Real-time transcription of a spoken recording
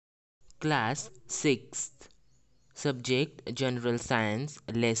Class 6th. Subject General Science.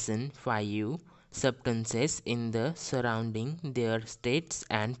 Lesson 5. Substances in the surrounding, their states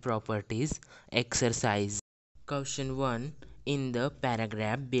and properties. Exercise. Question 1. In the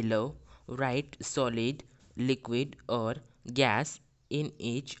paragraph below, write solid, liquid, or gas in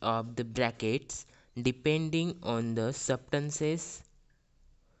each of the brackets depending on the substances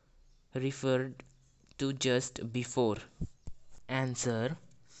referred to just before. Answer.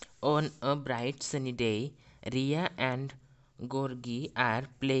 On a bright sunny day, Ria and Gorgi are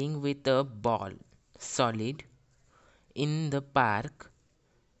playing with a ball, solid. In the park,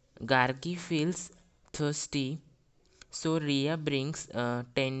 Gargi feels thirsty, so Ria brings a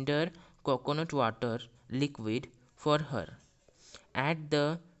tender coconut water, liquid, for her. At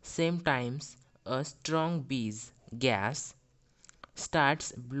the same time, a strong breeze, gas,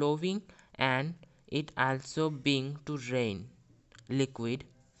 starts blowing and it also being to rain, liquid.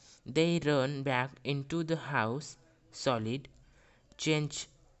 They run back into the house, solid, change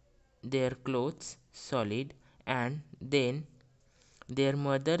their clothes, solid, and then their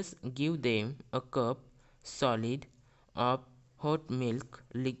mothers give them a cup, solid, of hot milk,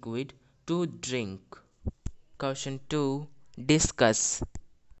 liquid, to drink. Question 2. Discuss.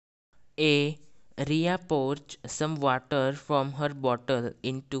 A. Ria pours some water from her bottle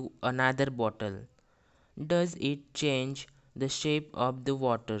into another bottle. Does it change the shape of the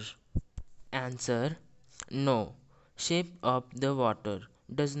water? Answer. No. Shape of the water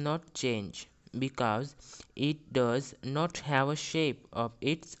does not change because it does not have a shape of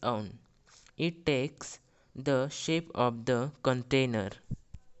its own. It takes the shape of the container.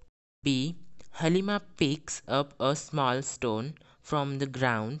 B. Halima picks up a small stone from the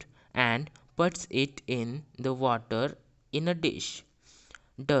ground and puts it in the water in a dish.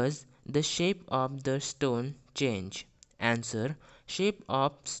 Does the shape of the stone change? Answer. Shape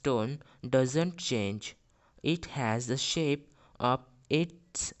of stone doesn't change. It has the shape of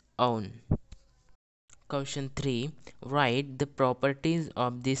its own. Question 3. Write the properties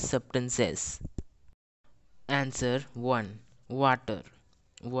of these substances. Answer 1. Water.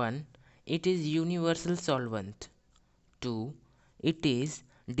 1. It is universal solvent. 2. It is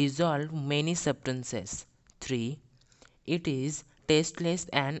dissolve many substances. 3. It is tasteless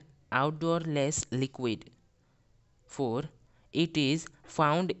and odorless liquid. 4. It is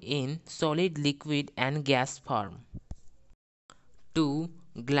found in solid, liquid, and gas form. 2.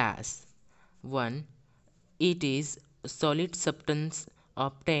 Glass. 1. It is a solid substance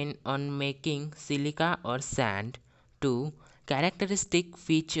obtained on making silica or sand. 2. Characteristic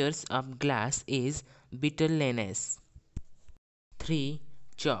features of glass is brittleness. 3.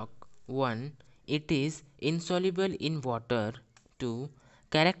 Chalk. 1. It is insoluble in water. 2.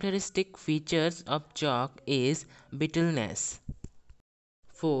 Characteristic features of chalk is brittleness.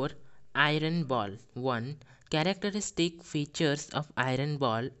 4. Iron ball. 1. Characteristic features of iron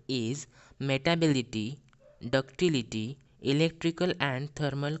ball is metability, ductility, electrical and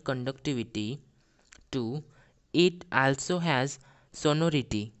thermal conductivity. 2. It also has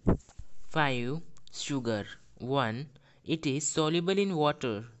sonority. 5. Sugar. 1. It is soluble in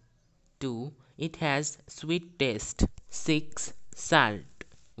water. 2. It has sweet taste. 6. Salt.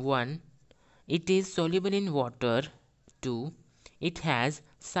 1. It is soluble in water. 2. It has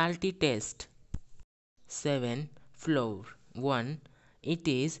salty taste. 7. Flour. 1. It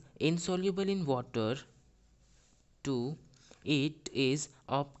is insoluble in water. 2. It is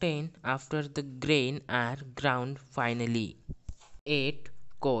obtained after the grain are ground finely. 8.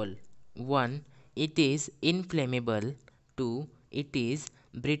 Coal. 1. It is inflammable. 2. It is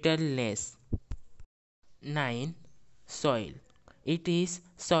brittleness. 9. Soil. It is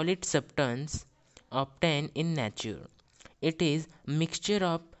solid substance obtained in nature. It is mixture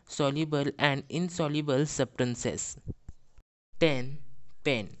of soluble and insoluble substances. 10.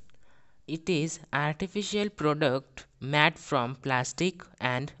 Pen. It is artificial product made from plastic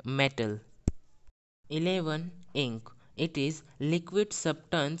and metal. 11. Ink. It is liquid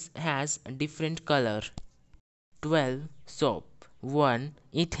substance has different color. 12. Soap. 1.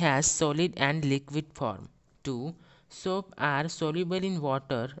 It has solid and liquid form. 2. Soap are soluble in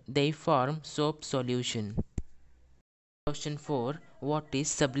water. They form soap solution. Question 4. What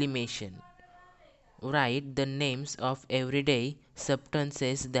is sublimation? Write the names of everyday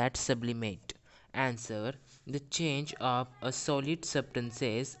substances that sublimate. Answer. The change of a solid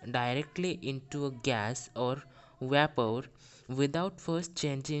substances directly into a gas or vapor without first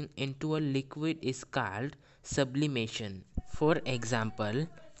changing into a liquid is called sublimation. For example,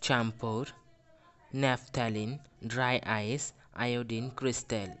 camphor, naphthalene, dry ice, iodine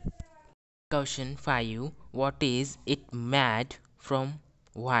crystal. Question 5. What is it made from?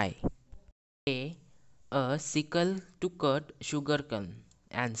 Why? A. A sickle to cut sugarcane.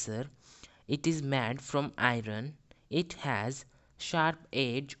 Answer. It is made from iron. It has sharp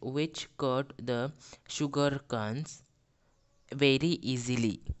edge which cut the sugarcanes very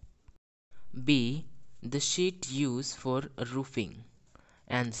easily. B. The sheet used for roofing.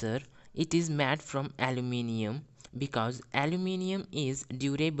 Answer. It is made from aluminium because aluminium is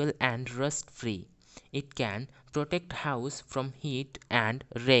durable and rust free. It can protect house from heat and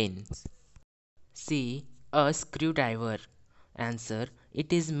rains. C. A screwdriver. Answer.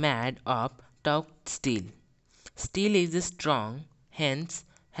 It is made of tough steel. Steel is strong, hence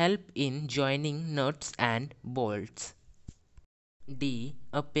help in joining nuts and bolts. D.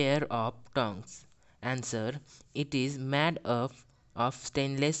 A pair of tongs. Answer. It is made of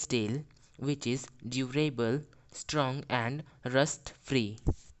stainless steel, which is durable, strong and rust free.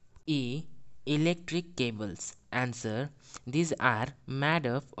 E. Electric cables. Answer. These are made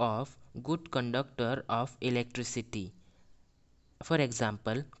up of good conductor of electricity. For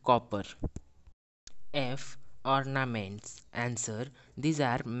example, copper. F. Ornaments. Answer. These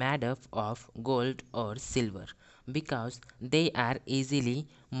are made up of gold or silver because they are easily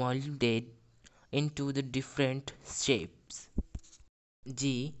molded into the different shapes.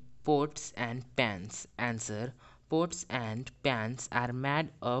 G. Pots and pans. Answer. Pots and pans are made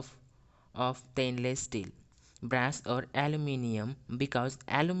of stainless steel, brass or aluminium because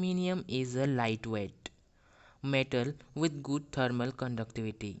aluminium is a lightweight metal with good thermal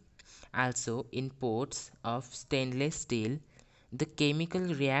conductivity. Also, in pots of stainless steel, the chemical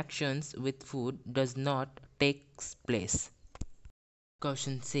reactions with food does not take place.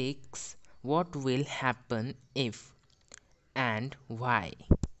 Question 6. What will happen if and why?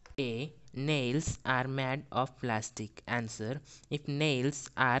 A. Nails are made of plastic. Answer. If nails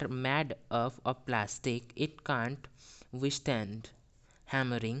are made of plastic, it can't withstand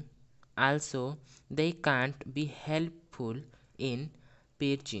hammering. Also, they can't be helpful in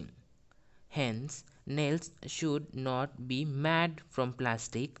piercing. Hence, nails should not be made from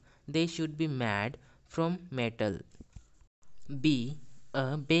plastic, they should be made from metal. B.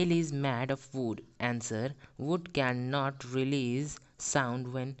 A bell is made of wood. Answer. Wood cannot release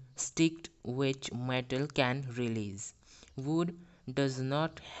sound when sticked, which metal can release. Wood does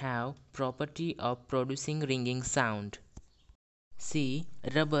not have property of producing ringing sound. C.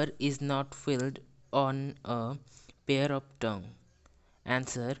 Rubber is not filled on a pair of tongue.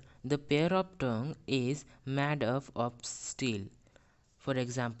 Answer. The pair of tongue is made of steel. For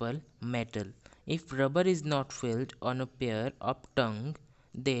example, metal. If rubber is not filled on a pair of tongue,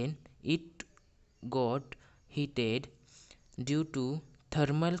 then it got heated due to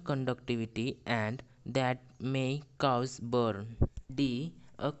thermal conductivity and that may cause burn. D.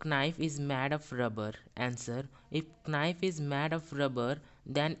 A knife is made of rubber. Answer. If knife is made of rubber,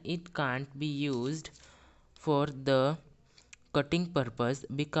 then it can't be used for the cutting purpose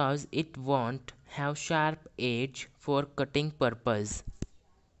because it won't have sharp edge for cutting purpose.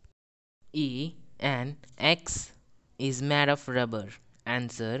 E. An X is made of rubber.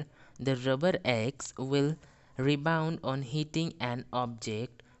 Answer. The rubber X will rebound on hitting an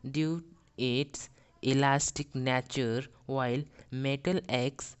object due its elastic nature while metal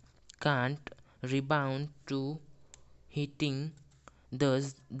X can't rebound to hitting.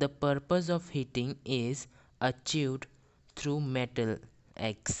 Thus, the purpose of hitting is achieved through metal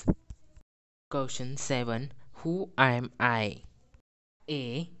X. Question 7. Who am I?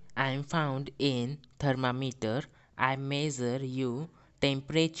 A. I am found in thermometer. I measure you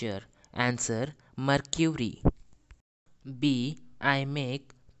temperature. Answer. Mercury. B. I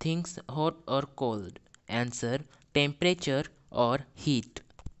make things hot or cold. Answer. Temperature or heat.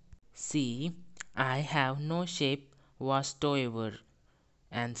 C. I have no shape whatsoever.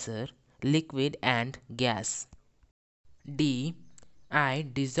 Answer. Liquid and gas. D. I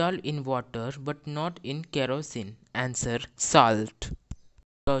dissolve in water but not in kerosene. Answer. Salt.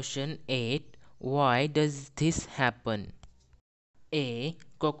 Question 8. Why does this happen? A.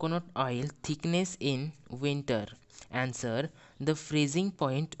 Coconut oil thickness in winter. Answer. The freezing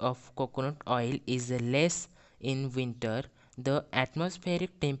point of coconut oil is less in winter. The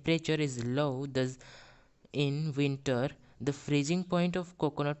atmospheric temperature is low, thus in winter the freezing point of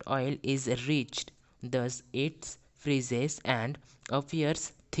coconut oil is reached. Thus it freezes and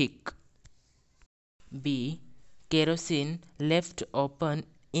appears thick. B. Kerosene left open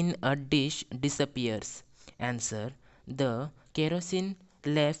in a dish disappears. Answer. The kerosene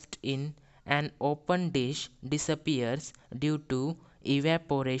left in an open dish disappears due to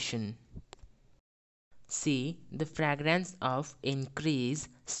evaporation. C. The fragrance of increase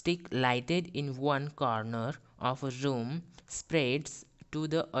stick lighted in one corner of a room spreads to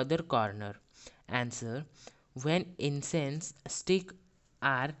the other corner. Answer. When incense sticks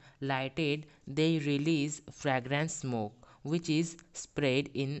are lighted, they release fragrant smoke, which is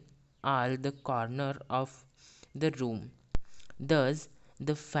sprayed in all the corner of the room. Thus,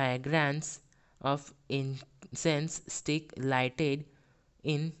 the fragrance of incense stick lighted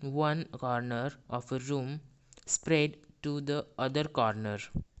in one corner of a room spread to the other corner.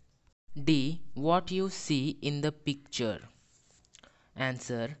 D. What you see in the picture.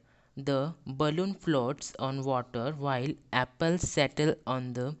 Answer. The balloon floats on water while apples settle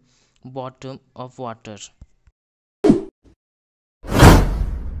on the bottom of water.